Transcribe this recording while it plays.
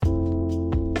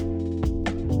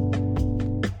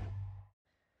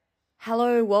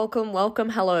Hello, welcome,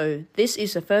 hello. This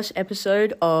is the first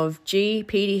episode of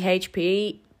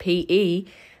GPDHPE,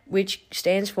 which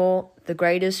stands for the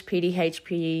greatest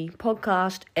PDHPE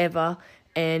podcast ever,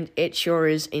 and it sure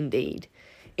is indeed.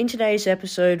 In today's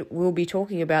episode, we'll be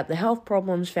talking about the health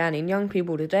problems found in young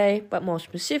people today, but more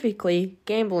specifically,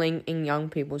 gambling in young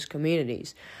people's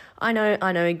communities. I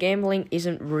know, gambling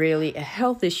isn't really a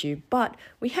health issue, but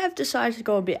we have decided to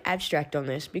go a bit abstract on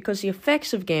this because the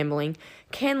effects of gambling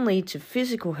can lead to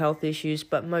physical health issues,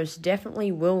 but most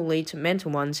definitely will lead to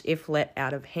mental ones if let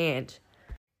out of hand.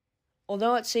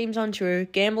 Although it seems untrue,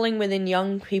 gambling within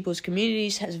young people's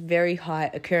communities has very high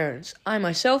occurrence. I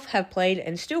myself have played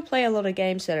and still play a lot of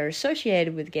games that are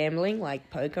associated with gambling,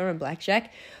 like poker and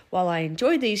blackjack. While I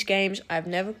enjoy these games, I've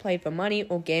never played for money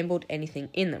or gambled anything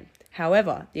in them.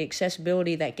 However, the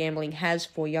accessibility that gambling has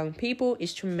for young people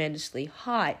is tremendously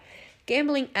high.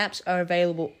 Gambling apps are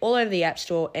available all over the App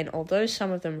Store, and although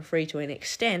some of them are free to an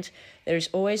extent, there is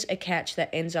always a catch that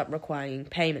ends up requiring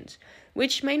payments,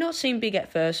 which may not seem big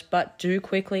at first, but do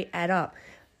quickly add up,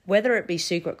 whether it be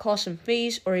secret costs and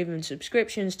fees or even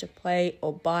subscriptions to play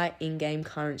or buy in-game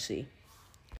currency.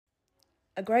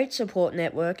 A great support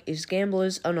network is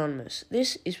Gamblers Anonymous.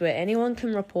 This is where anyone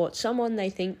can report someone they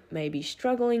think may be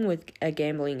struggling with a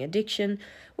gambling addiction,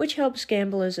 which helps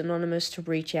Gamblers Anonymous to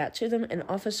reach out to them and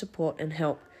offer support and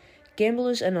help.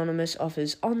 Gamblers Anonymous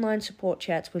offers online support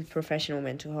chats with professional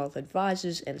mental health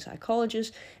advisors and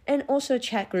psychologists, and also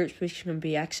chat groups which can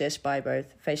be accessed by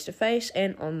both face-to-face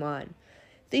and online.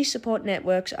 These support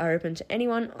networks are open to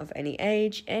anyone of any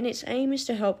age, and its aim is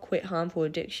to help quit harmful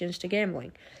addictions to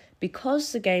gambling,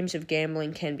 because the games of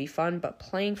gambling can be fun, but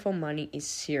playing for money is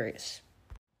serious.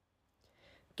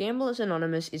 Gamblers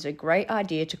Anonymous is a great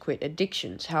idea to quit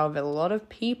addictions. However, a lot of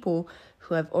people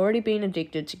who have already been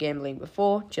addicted to gambling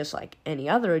before, just like any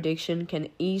other addiction, can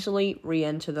easily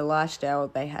re-enter the lifestyle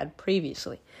they had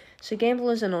previously. So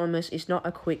Gamblers Anonymous is not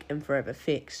a quick and forever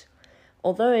fix.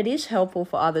 Although it is helpful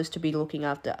for others to be looking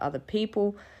after other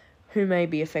people who may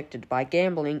be affected by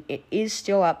gambling, it is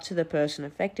still up to the person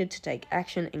affected to take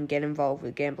action and get involved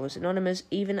with Gamblers Anonymous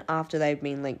even after they've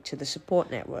been linked to the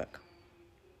support network.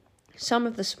 Some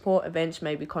of the support events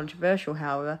may be controversial,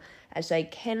 however, as they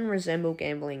can resemble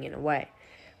gambling in a way.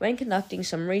 When conducting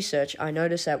some research, I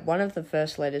noticed that one of the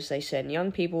first letters they send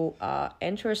young people are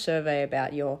enter a survey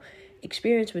about your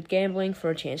experience with gambling for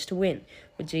a chance to win,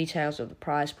 with details of the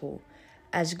prize pool.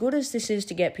 As good as this is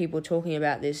to get people talking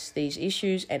about these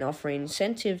issues and offer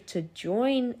incentive to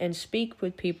join and speak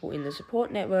with people in the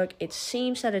support network, it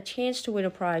seems that a chance to win a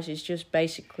prize is just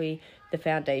basically the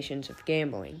foundations of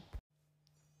gambling.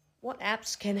 What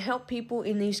apps can help people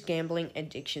in these gambling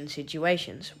addiction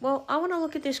situations? Well, I want to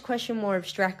look at this question more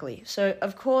abstractly. So,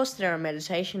 of course, there are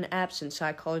meditation apps and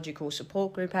psychological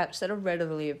support group apps that are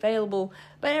readily available,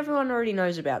 but everyone already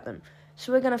knows about them.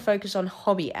 So we're going to focus on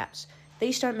hobby apps.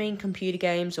 These don't mean computer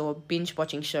games or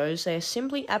binge-watching shows. They are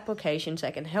simply applications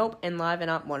that can help enliven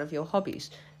up one of your hobbies.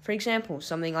 For example,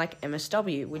 something like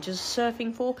MSW, which is a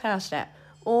surfing forecast app,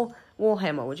 or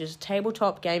Warhammer, which is a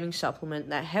tabletop gaming supplement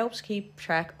that helps keep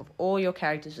track of all your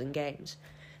characters and games.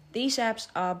 These apps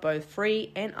are both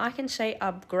free and I can say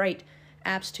are great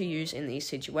apps to use in these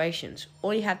situations.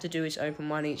 All you have to do is open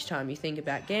one each time you think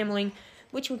about gambling,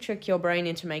 which will trick your brain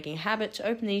into making a habit to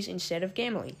open these instead of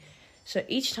gambling. So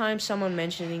each time someone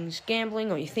mentions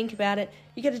gambling or you think about it,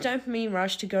 you get a dopamine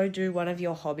rush to go do one of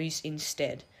your hobbies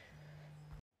instead.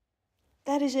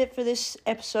 That is it for this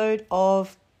episode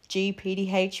of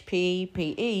GPDHPPE,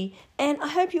 and I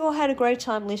hope you all had a great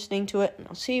time listening to it, and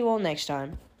I'll see you all next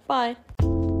time. Bye!